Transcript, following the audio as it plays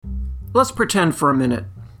Let's pretend for a minute.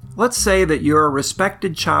 Let's say that you're a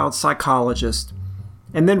respected child psychologist,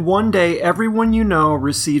 and then one day everyone you know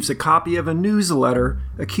receives a copy of a newsletter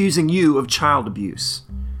accusing you of child abuse.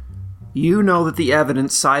 You know that the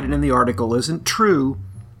evidence cited in the article isn't true,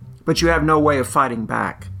 but you have no way of fighting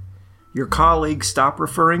back. Your colleagues stop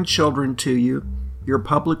referring children to you, you're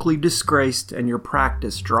publicly disgraced, and your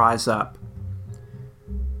practice dries up.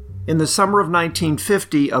 In the summer of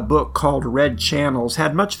 1950, a book called Red Channels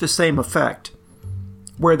had much the same effect.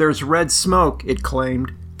 Where there's red smoke, it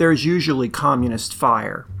claimed, there's usually communist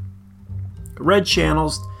fire. Red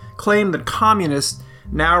Channels claimed that communists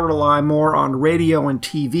now rely more on radio and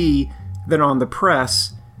TV than on the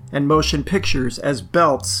press and motion pictures as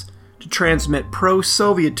belts to transmit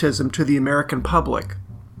pro-Sovietism to the American public.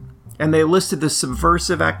 And they listed the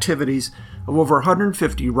subversive activities of over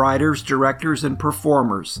 150 writers, directors, and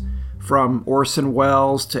performers, from Orson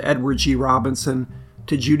Welles to Edward G. Robinson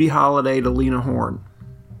to Judy Holliday to Lena Horne.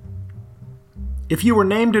 If you were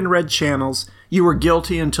named in Red Channels, you were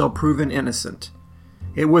guilty until proven innocent.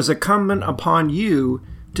 It was incumbent upon you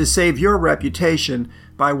to save your reputation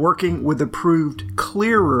by working with approved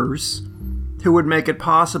clearers who would make it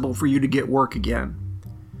possible for you to get work again.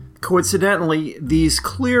 Coincidentally, these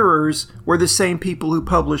clearers were the same people who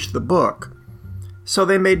published the book. So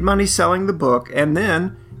they made money selling the book, and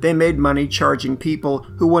then they made money charging people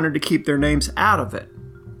who wanted to keep their names out of it.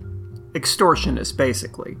 Extortionists,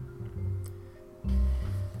 basically.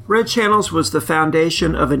 Red Channels was the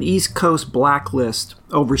foundation of an East Coast blacklist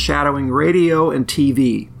overshadowing radio and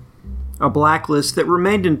TV, a blacklist that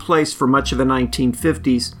remained in place for much of the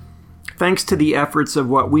 1950s, thanks to the efforts of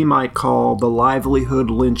what we might call the livelihood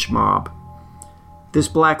lynch mob. This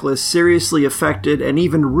blacklist seriously affected and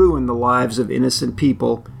even ruined the lives of innocent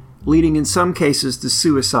people, leading in some cases to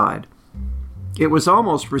suicide. It was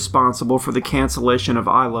almost responsible for the cancellation of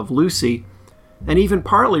I Love Lucy, and even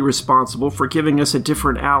partly responsible for giving us a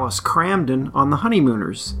different Alice Cramden on The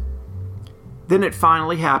Honeymooners. Then it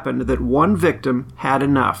finally happened that one victim had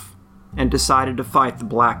enough and decided to fight the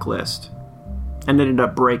blacklist, and ended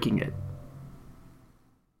up breaking it.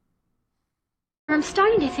 I'm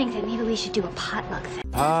starting to think that maybe we should do a potluck thing.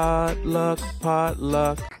 Potluck.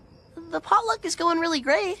 The potluck is going really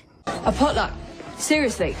great. A potluck?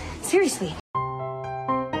 Seriously? Seriously.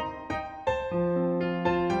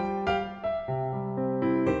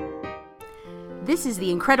 This is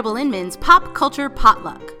the Incredible Inman's Pop Culture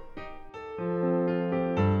Potluck.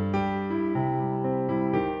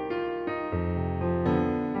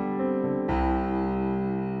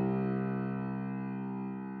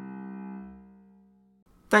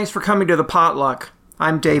 Thanks for coming to the potluck.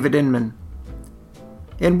 I'm David Inman.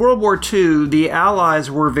 In World War II, the Allies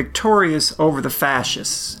were victorious over the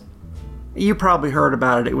fascists. You probably heard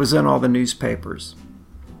about it. It was in all the newspapers.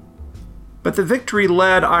 But the victory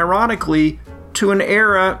led, ironically, to an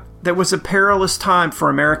era that was a perilous time for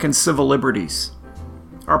American civil liberties.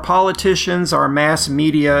 Our politicians, our mass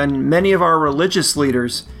media, and many of our religious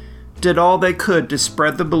leaders did all they could to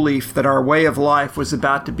spread the belief that our way of life was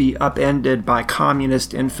about to be upended by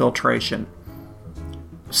communist infiltration.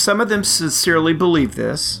 Some of them sincerely believed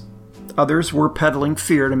this. Others were peddling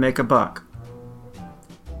fear to make a buck.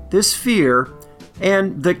 This fear,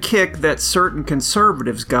 and the kick that certain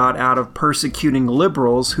conservatives got out of persecuting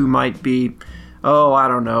liberals who might be,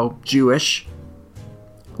 Jewish,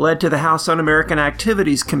 led to the House Un-American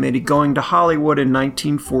Activities Committee going to Hollywood in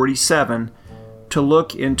 1947 to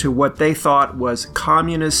look into what they thought was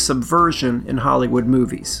communist subversion in Hollywood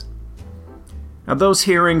movies. Now, those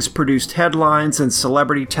hearings produced headlines and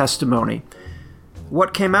celebrity testimony.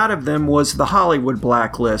 What came out of them was the Hollywood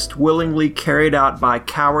blacklist, willingly carried out by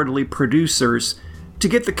cowardly producers to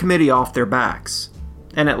get the committee off their backs,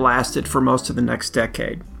 and it lasted for most of the next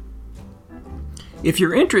decade. If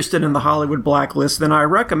you're interested in the Hollywood blacklist, then I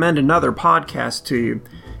recommend another podcast to you.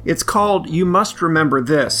 It's called You Must Remember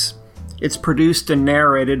This. It's produced and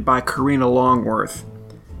narrated by Karina Longworth.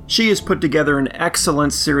 She has put together an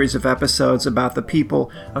excellent series of episodes about the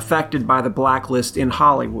people affected by the blacklist in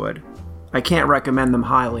Hollywood. I can't recommend them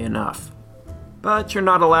highly enough. But you're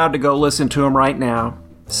not allowed to go listen to them right now.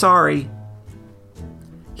 Sorry.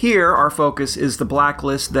 Here, our focus is the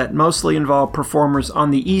blacklist that mostly involved performers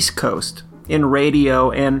on the East Coast, in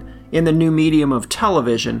radio and in the new medium of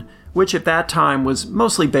television, which at that time was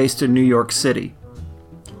mostly based in New York City.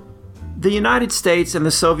 The United States and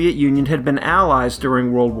the Soviet Union had been allies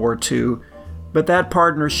during World War II, but that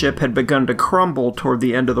partnership had begun to crumble toward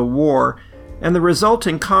the end of the war, and the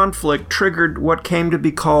resulting conflict triggered what came to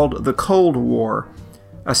be called the Cold War,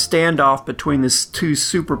 a standoff between the two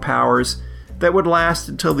superpowers that would last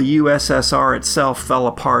until the USSR itself fell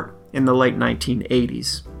apart in the late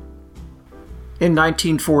 1980s. In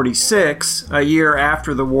 1946, a year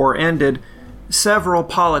after the war ended, several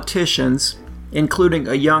politicians, including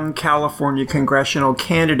a young California congressional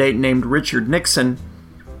candidate named Richard Nixon,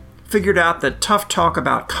 figured out that tough talk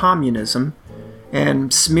about communism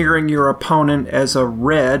and smearing your opponent as a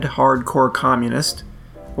red hardcore communist,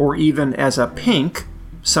 or even as a pink,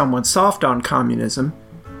 someone soft on communism,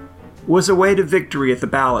 was a way to victory at the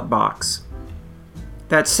ballot box.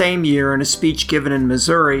 That same year, in a speech given in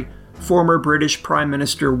Missouri, former British Prime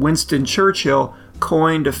Minister Winston Churchill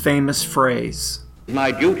coined a famous phrase.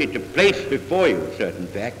 My duty to place before you certain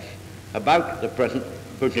facts about the present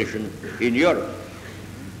position in Europe.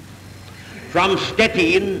 From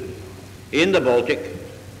Stettin in the Baltic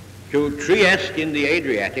to Trieste in the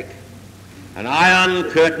Adriatic, an iron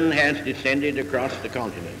curtain has descended across the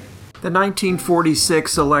continent. The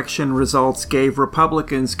 1946 election results gave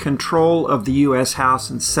Republicans control of the U.S. House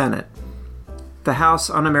and Senate. The House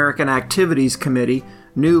Un-American Activities Committee,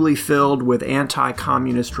 newly filled with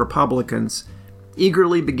anti-communist Republicans,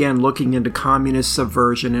 eagerly began looking into communist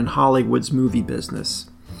subversion in Hollywood's movie business.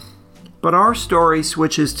 But our story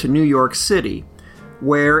switches to New York City,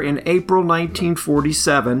 where in April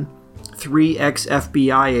 1947, 3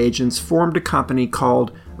 ex-FBI agents formed a company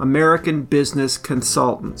called American Business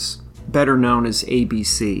Consultants, better known as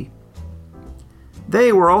ABC.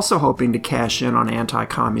 They were also hoping to cash in on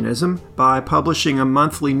anti-communism by publishing a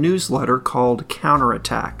monthly newsletter called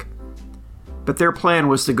Counterattack. But their plan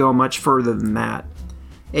was to go much further than that.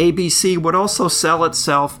 ABC would also sell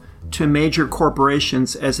itself to major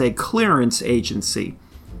corporations as a clearance agency,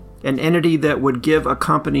 an entity that would give a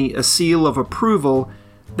company a seal of approval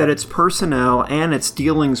that its personnel and its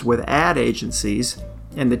dealings with ad agencies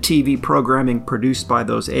and the TV programming produced by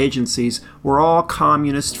those agencies were all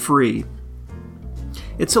communist-free.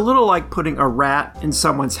 It's a little like putting a rat in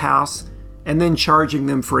someone's house and then charging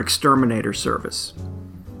them for exterminator service.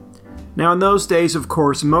 Now, in those days, of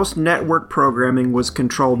course, most network programming was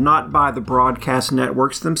controlled not by the broadcast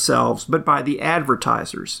networks themselves, but by the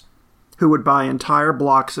advertisers, who would buy entire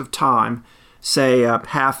blocks of time, say a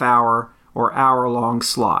half-hour or hour-long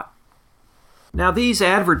slot. Now, these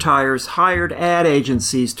advertisers hired ad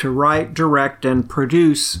agencies to write, direct, and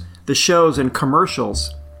produce the shows and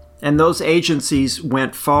commercials, and those agencies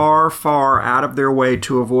went far, far out of their way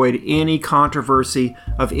to avoid any controversy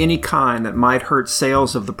of any kind that might hurt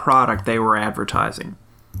sales of the product they were advertising.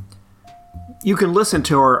 You can listen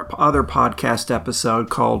to our other podcast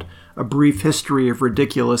episode called A Brief History of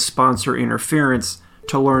Ridiculous Sponsor Interference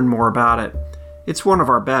to learn more about it. It's one of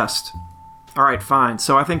our best. All right, fine.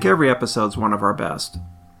 So I think every episode's one of our best.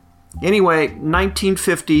 Anyway,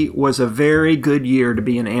 1950 was a very good year to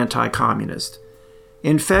be an anti-communist.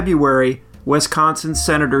 In February, Wisconsin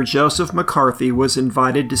Senator Joseph McCarthy was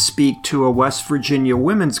invited to speak to a West Virginia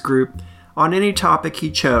women's group on any topic he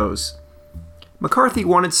chose. McCarthy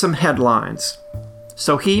wanted some headlines,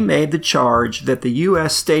 so he made the charge that the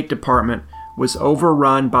U.S. State Department was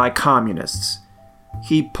overrun by communists.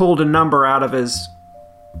 He pulled a number out of his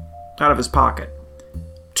pocket.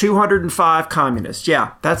 205 communists.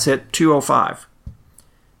 Yeah, that's it, 205.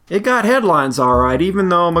 It got headlines all right, even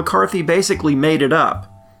though McCarthy basically made it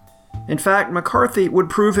up. In fact, McCarthy would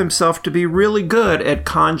prove himself to be really good at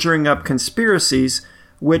conjuring up conspiracies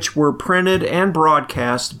which were printed and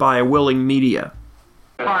broadcast by a willing media.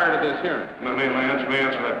 Prior to this hearing. May I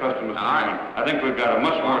answer that question, Mr. Chairman? I think we've got a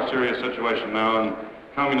much more serious situation now in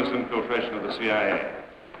communist infiltration of the CIA.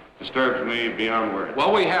 Disturbs me beyond words.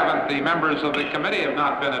 Well, we haven't. The members of the committee have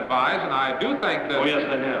not been advised, and I do think that... Oh, yes,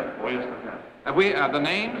 they have. Have we the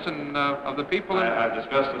names and of the people? I've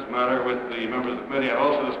discussed this matter with the members of the committee. I've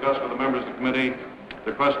also discussed with the members of the committee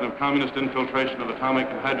the question of communist infiltration of atomic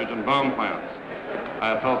and hydrogen bomb plants.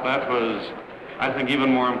 I felt that was, I think,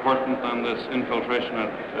 even more important than this infiltration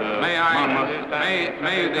at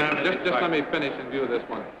just let me finish in view of this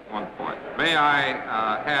one point. May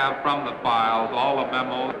I have from the files all the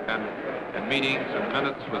memos and meetings and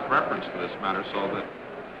minutes with reference to this matter so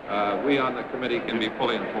that we on the committee can be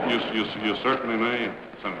fully informed? You certainly may,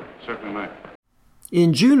 Senator, certainly may.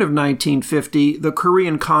 In June of 1950, the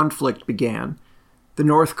Korean conflict began. The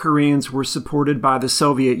North Koreans were supported by the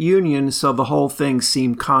Soviet Union, so the whole thing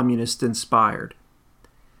seemed communist-inspired.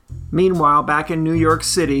 Meanwhile, back in New York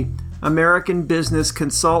City, American Business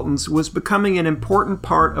Consultants was becoming an important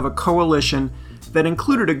part of a coalition that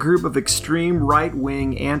included a group of extreme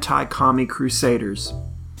right-wing anti-commie crusaders.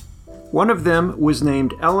 One of them was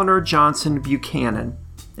named Eleanor Johnson Buchanan,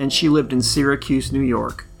 and she lived in Syracuse, New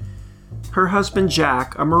York. Her husband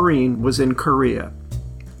Jack, a Marine, was in Korea.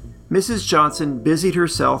 Mrs. Johnson busied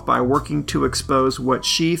herself by working to expose what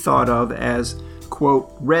she thought of as,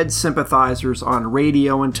 quote, red sympathizers on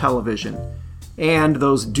radio and television, and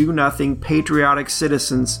those do-nothing patriotic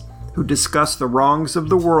citizens who discuss the wrongs of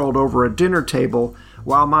the world over a dinner table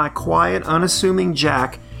while my quiet, unassuming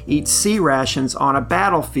Jack eats sea rations on a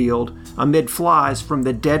battlefield amid flies from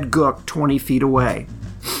the dead gook 20 feet away.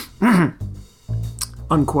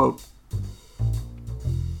 Unquote.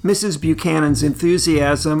 Mrs. Buchanan's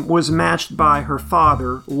enthusiasm was matched by her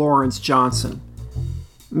father, Lawrence Johnson.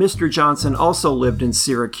 Mr. Johnson also lived in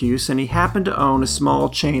Syracuse, and he happened to own a small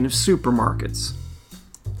chain of supermarkets.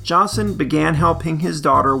 Johnson began helping his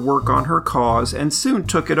daughter work on her cause and soon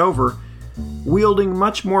took it over, wielding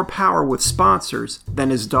much more power with sponsors than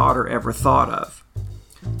his daughter ever thought of.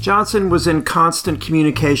 Johnson was in constant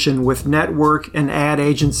communication with network and ad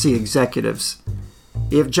agency executives.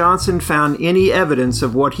 If Johnson found any evidence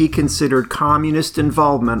of what he considered communist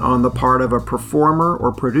involvement on the part of a performer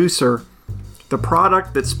or producer, the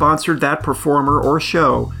product that sponsored that performer or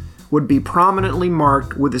show would be prominently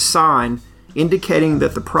marked with a sign indicating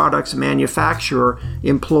that the product's manufacturer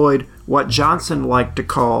employed what Johnson liked to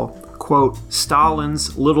call, quote,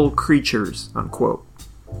 Stalin's little creatures, unquote.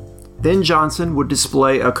 Then Johnson would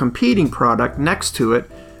display a competing product next to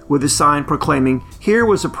it with a sign proclaiming, here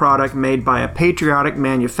was a product made by a patriotic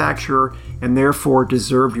manufacturer and therefore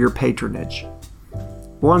deserved your patronage.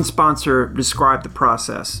 One sponsor described the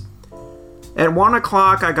process. At 1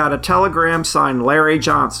 o'clock, I got a telegram signed Larry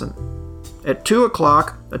Johnson. At 2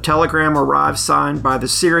 o'clock, a telegram arrived signed by the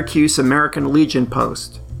Syracuse American Legion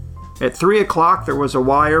Post. At 3 o'clock, there was a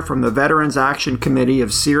wire from the Veterans Action Committee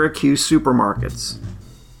of Syracuse Supermarkets.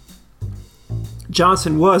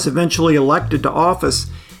 Johnson was eventually elected to office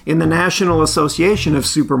in the National Association of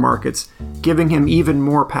Supermarkets, giving him even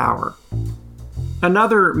more power.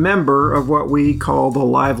 Another member of what we call the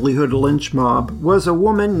livelihood lynch mob was a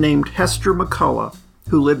woman named Hester McCullough,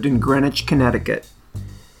 who lived in Greenwich, Connecticut.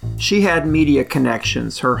 She had media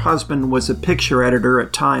connections. Her husband was a picture editor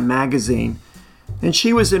at Time magazine, and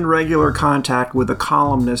she was in regular contact with a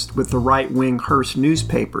columnist with the right-wing Hearst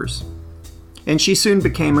newspapers. And she soon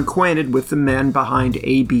became acquainted with the men behind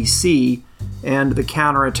ABC and the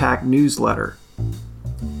Counterattack newsletter.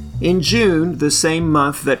 In June, the same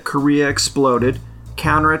month that Korea exploded,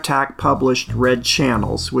 Counterattack published Red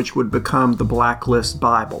Channels, which would become the Blacklist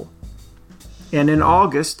Bible. And in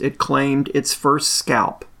August, it claimed its first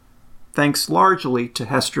scalp, thanks largely to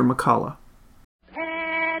Hester McCullough.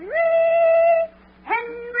 Henry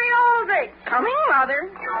Aldrich, coming,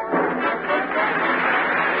 Mother.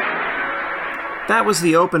 That was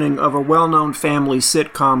the opening of a well-known family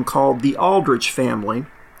sitcom called The Aldrich Family,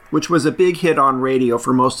 which was a big hit on radio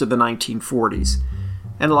for most of the 1940s.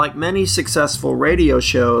 And like many successful radio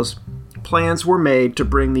shows, plans were made to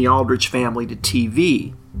bring the Aldrich family to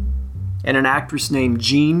TV. And an actress named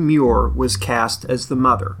Jean Muir was cast as the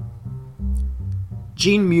mother.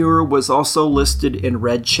 Jean Muir was also listed in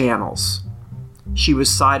Red Channels. She was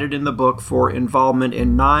cited in the book for involvement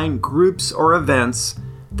in 9 groups or events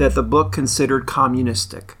that the book considered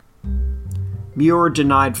communistic. Muir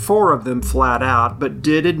denied 4 of them flat out, but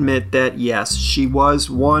did admit that, yes, she was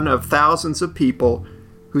one of thousands of people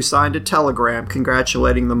who signed a telegram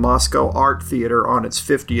congratulating the Moscow Art Theater on its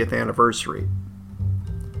 50th anniversary.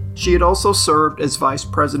 She had also served as vice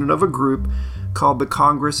president of a group called the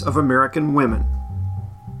Congress of American Women.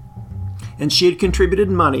 And she had contributed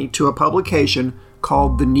money to a publication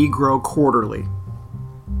called the Negro Quarterly.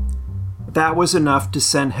 That was enough to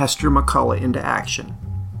send Hester McCullough into action.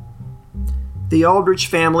 The Aldrich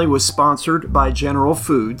family was sponsored by General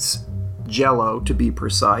Foods, Jell-O to be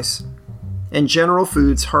precise, and General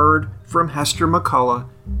Foods heard from Hester McCullough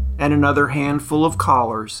and another handful of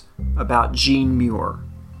callers about Jean Muir.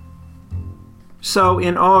 So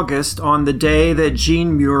in August, on the day that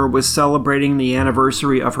Jean Muir was celebrating the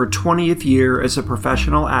anniversary of her 20th year as a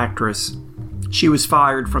professional actress, she was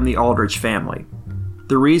fired from the Aldrich family.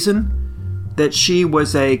 The reason? That she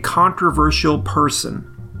was a controversial person,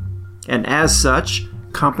 and as such,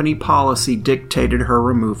 company policy dictated her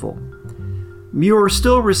removal. Muir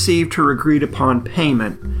still received her agreed-upon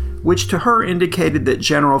payment, which to her indicated that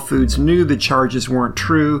General Foods knew the charges weren't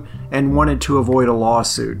true and wanted to avoid a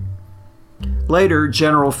lawsuit. Later,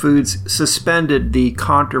 General Foods suspended the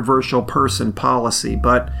controversial person policy,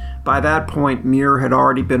 but by that point, Muir had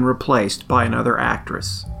already been replaced by another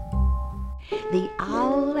actress. The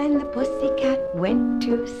owl and the pussycat went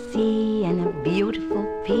to sea in a beautiful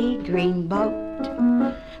pea-green boat.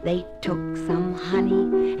 They took some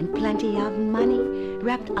honey and plenty of money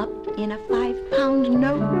wrapped up in a 5-pound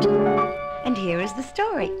note. And here is the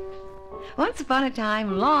story. Once upon a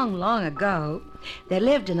time, long, long ago, there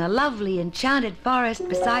lived in a lovely, enchanted forest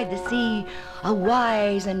beside the sea a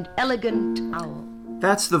wise and elegant owl.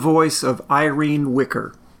 That's the voice of Irene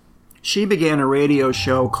Wicker. She began a radio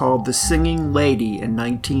show called The Singing Lady in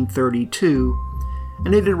 1932,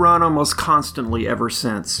 and it had run almost constantly ever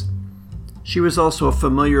since. She was also a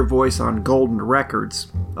familiar voice on Golden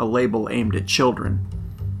Records, a label aimed at children.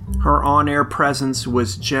 Her on-air presence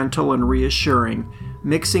was gentle and reassuring,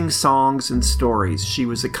 mixing songs and stories. She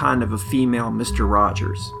was a kind of a female Mr.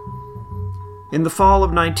 Rogers. In the fall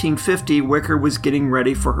of 1950, Wicker was getting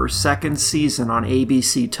ready for her second season on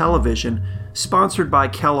ABC television, sponsored by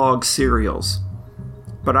Kellogg's cereals.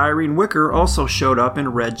 But Irene Wicker also showed up in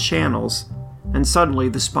red channels, and suddenly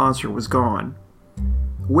the sponsor was gone.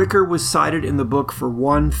 Wicker was cited in the book for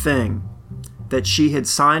one thing, that she had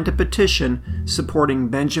signed a petition supporting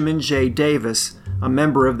Benjamin J. Davis, a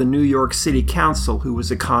member of the New York City Council who was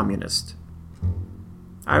a communist.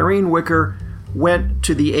 Irene Wicker went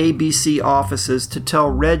to the ABC offices to tell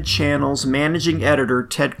Red Channel's managing editor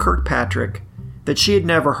Ted Kirkpatrick that she had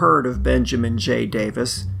never heard of Benjamin J.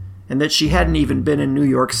 Davis and that she hadn't even been in New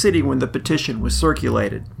York City when the petition was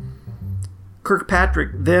circulated.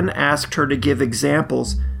 Kirkpatrick then asked her to give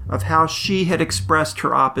examples of how she had expressed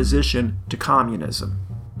her opposition to communism.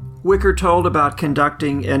 Wicker told about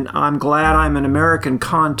conducting an I'm Glad I'm an American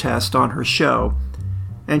contest on her show,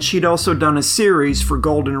 and she'd also done a series for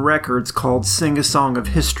Golden Records called Sing a Song of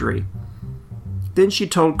History. Then she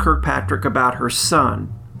told Kirkpatrick about her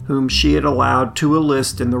son, whom she had allowed to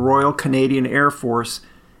enlist in the Royal Canadian Air Force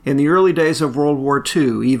in the early days of World War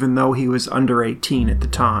II, even though he was under 18 at the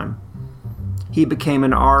time. He became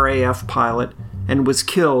an RAF pilot and was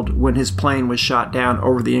killed when his plane was shot down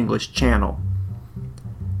over the English Channel.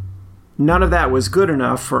 None of that was good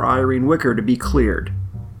enough for Irene Wicker to be cleared.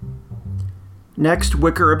 Next,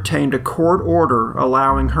 Wicker obtained a court order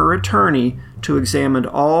allowing her attorney to examine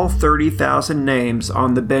all 30,000 names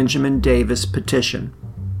on the Benjamin Davis petition.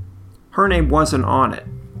 Her name wasn't on it.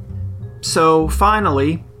 So,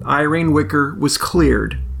 finally, Irene Wicker was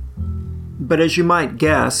cleared. But as you might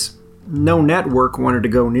guess, no network wanted to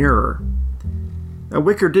go near her.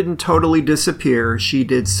 Wicker didn't totally disappear. She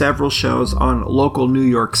did several shows on local New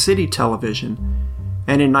York City television,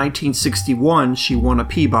 and in 1961 she won a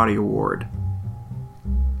Peabody Award.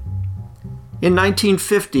 In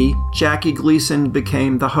 1950, Jackie Gleason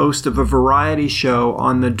became the host of a variety show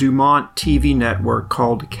on the Dumont TV network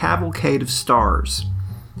called Cavalcade of Stars.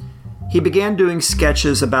 He began doing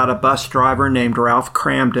sketches about a bus driver named Ralph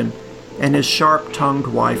Cramden and his sharp-tongued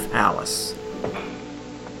wife, Alice.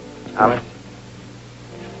 Alice?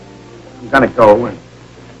 I'm gonna go, and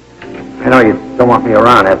I know you don't want me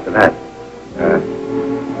around after that.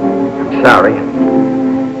 I'm sorry.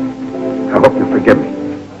 I hope you forgive me.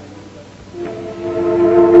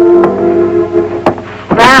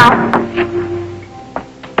 Ralph.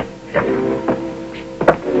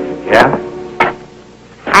 Yeah?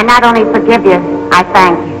 I not only forgive you, I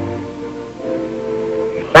thank you.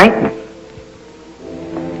 Thank you.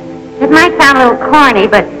 It might sound a little corny,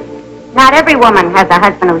 but not every woman has a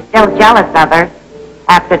husband who's still jealous of her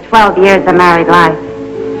after 12 years of married life.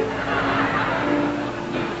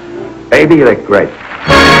 Baby, you look great.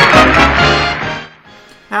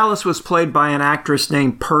 Alice was played by an actress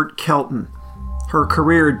named Pert Kelton. Her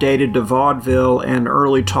career dated to vaudeville and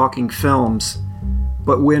early talking films,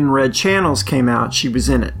 but when Red Channels came out, she was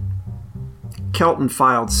in it. Kelton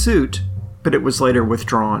filed suit, but it was later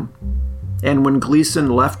withdrawn. And when Gleason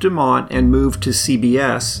left Dumont and moved to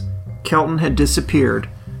CBS, Kelton had disappeared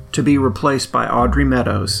to be replaced by Audrey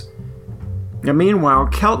Meadows. Now, meanwhile,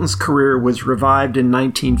 Kelton's career was revived in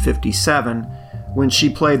 1957 when she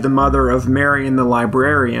played the mother of Marion the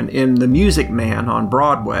Librarian in The Music Man on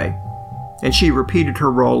Broadway, and she repeated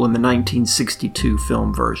her role in the 1962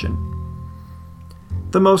 film version.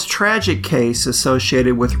 The most tragic case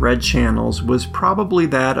associated with Red Channels was probably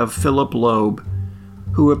that of Philip Loeb,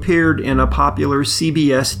 who appeared in a popular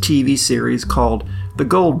CBS TV series called The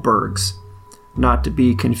Goldbergs, not to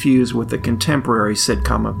be confused with the contemporary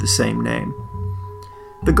sitcom of the same name.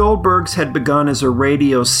 The Goldbergs had begun as a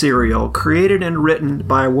radio serial created and written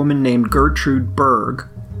by a woman named Gertrude Berg,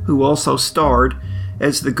 who also starred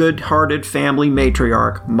as the good-hearted family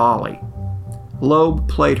matriarch Molly. Loeb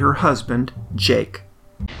played her husband, Jake.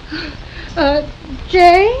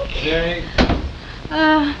 Jake? Jake?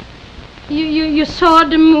 You saw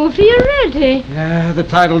the movie already? Yeah, the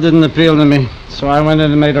title didn't appeal to me, so I went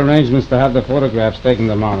in and made arrangements to have the photographs taken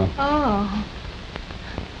tomorrow. Oh.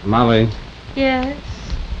 Molly. Yes?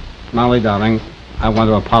 Molly, darling, I want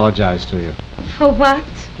to apologize to you. For what?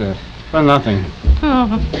 For nothing.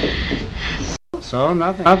 Oh. So,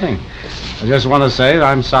 nothing. Nothing. I just want to say that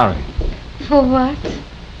I'm sorry. For what?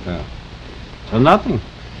 For nothing.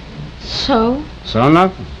 So? So,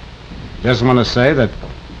 nothing. Just want to say that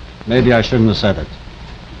maybe I shouldn't have said it.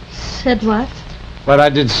 Said what? What I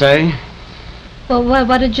did say. Well,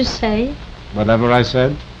 what did you say? Whatever I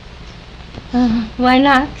said. Why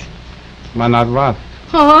not? Why not what?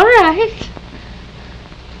 All right.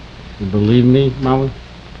 You believe me, Molly?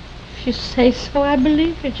 If you say so, I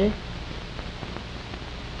believe you, Jake.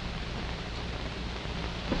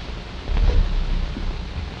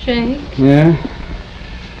 Jake? Yeah?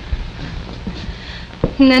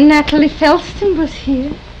 And then Natalie Felston was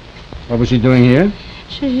here. What was she doing here?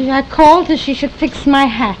 I called her she should fix my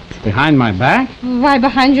hat. Behind my back? Why,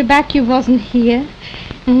 behind your back you wasn't here.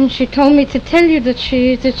 And she told me to tell you that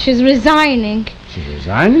she's resigning. She's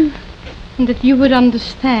resigning? And that you would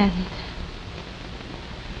understand.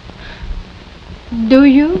 Do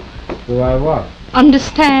you? Do I what?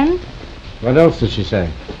 Understand? What else did she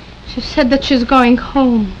say? She said that she's going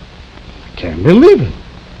home. I can't believe it.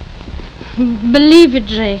 Believe it,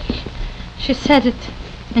 Jake. She said it.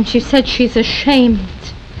 And she said she's ashamed.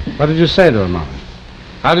 What did you say to her, Molly?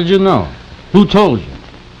 How did you know? Who told you?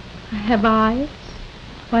 I have eyes.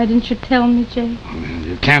 Why didn't you tell me, Jake?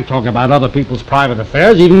 You can't talk about other people's private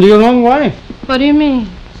affairs, even to your own wife. What do you mean?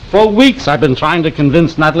 For weeks I've been trying to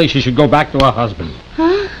convince Natalie she should go back to her husband.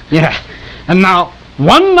 Huh? Yeah. And now,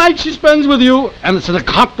 one night she spends with you, and it's an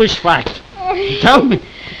accomplished fact. Tell me,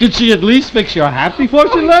 did she at least fix your hat before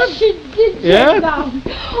she left? She did, Jake, Yeah? darling.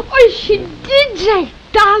 Oh, she did, Jake,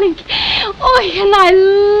 darling. Oh, and I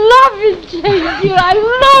love it, Jake, dear. I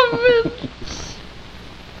love it.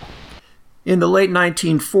 In the late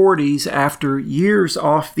 1940s, after years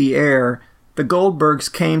off the air, the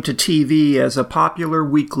Goldbergs came to TV as a popular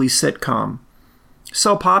weekly sitcom.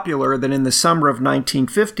 So popular that in the summer of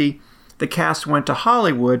 1950, the cast went to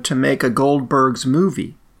Hollywood to make a Goldbergs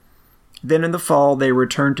movie. Then in the fall, they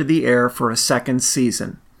returned to the air for a second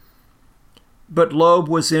season. But Loeb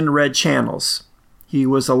was in red channels. He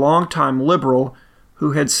was a longtime liberal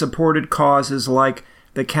who had supported causes like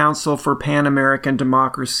the Council for Pan-American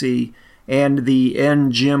Democracy and the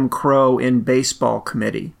End Jim Crow in Baseball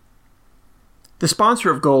Committee. The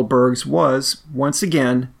sponsor of Goldberg's was, once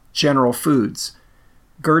again, General Foods.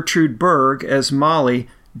 Gertrude Berg, as Molly,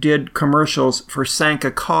 did commercials for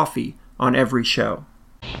Sanka coffee on every show.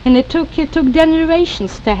 And it took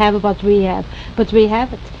generations to have what we have, but we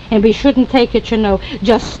have it. And we shouldn't take it,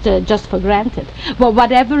 just for granted. Well,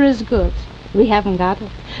 whatever is good, we haven't got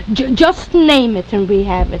it. Just name it and we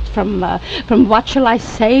have it. From what shall I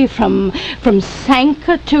say, from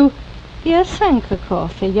Sanka to... Yes, Sanka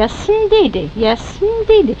coffee. Yes, indeedy. Yes,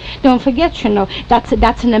 indeedy. Don't forget,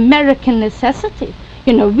 that's an American necessity.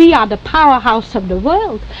 We are the powerhouse of the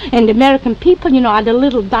world. And the American people, are the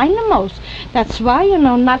little dynamos. That's why,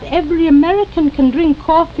 not every American can drink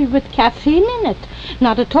coffee with caffeine in it.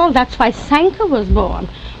 Not at all. That's why Sanka was born.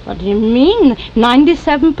 What do you mean?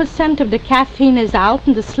 97% of the caffeine is out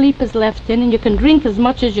and the sleep is left in, and you can drink as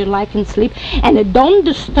much as you like and sleep, and it don't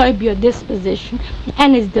disturb your disposition,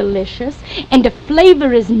 and it's delicious, and the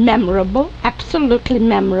flavor is memorable, absolutely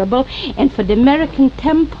memorable, and for the American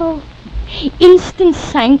tempo, instant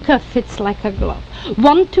Sanka fits like a glove.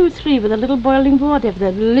 1, 2, 3 with a little boiling water,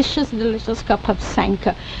 the delicious, delicious cup of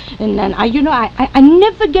Sanka. And then, I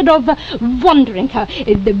never get over wondering how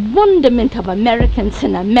the wonderment of Americans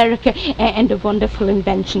in America and the wonderful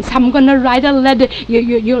inventions. I'm going to write a letter.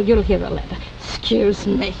 You'll hear a letter. Excuse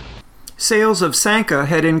me. Sales of Sanka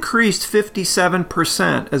had increased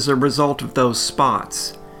 57% as a result of those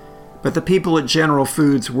spots. But the people at General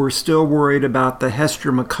Foods were still worried about the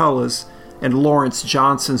Hester McCulloughs and Lawrence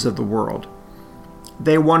Johnsons of the world.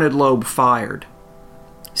 They wanted Loeb fired.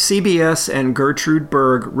 CBS and Gertrude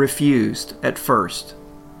Berg refused at first.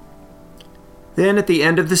 Then at the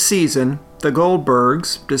end of the season, The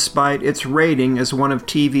Goldbergs, despite its rating as one of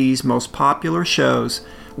TV's most popular shows,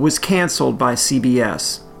 was canceled by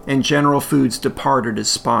CBS, and General Foods departed as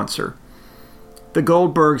sponsor. The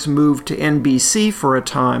Goldbergs moved to NBC for a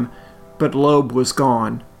time, but Loeb was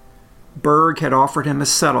gone. Berg had offered him a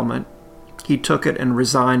settlement. He took it and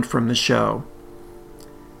resigned from the show.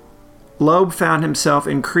 Loeb found himself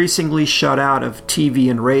increasingly shut out of TV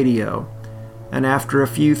and radio, and after a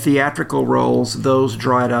few theatrical roles, those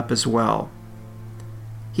dried up as well.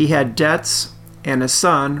 He had debts and a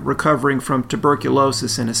son recovering from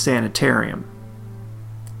tuberculosis in a sanitarium.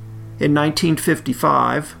 In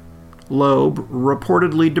 1955, Loeb,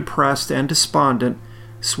 reportedly depressed and despondent,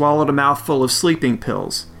 swallowed a mouthful of sleeping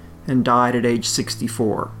pills and died at age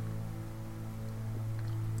 64.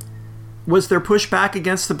 Was there pushback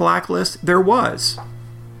against the blacklist? There was.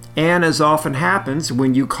 And as often happens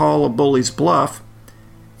when you call a bully's bluff,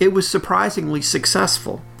 it was surprisingly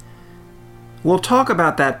successful. We'll talk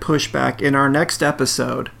about that pushback in our next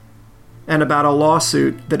episode and about a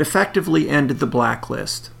lawsuit that effectively ended the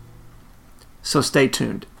blacklist. So stay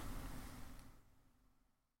tuned.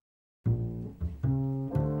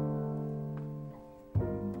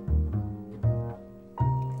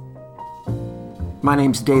 My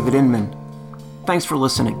name's David Inman. Thanks for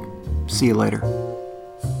listening. See you later.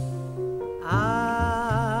 I've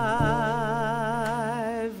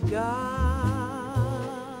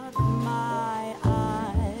got my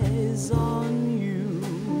eyes on you,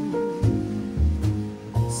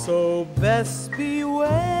 so best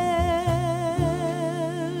beware.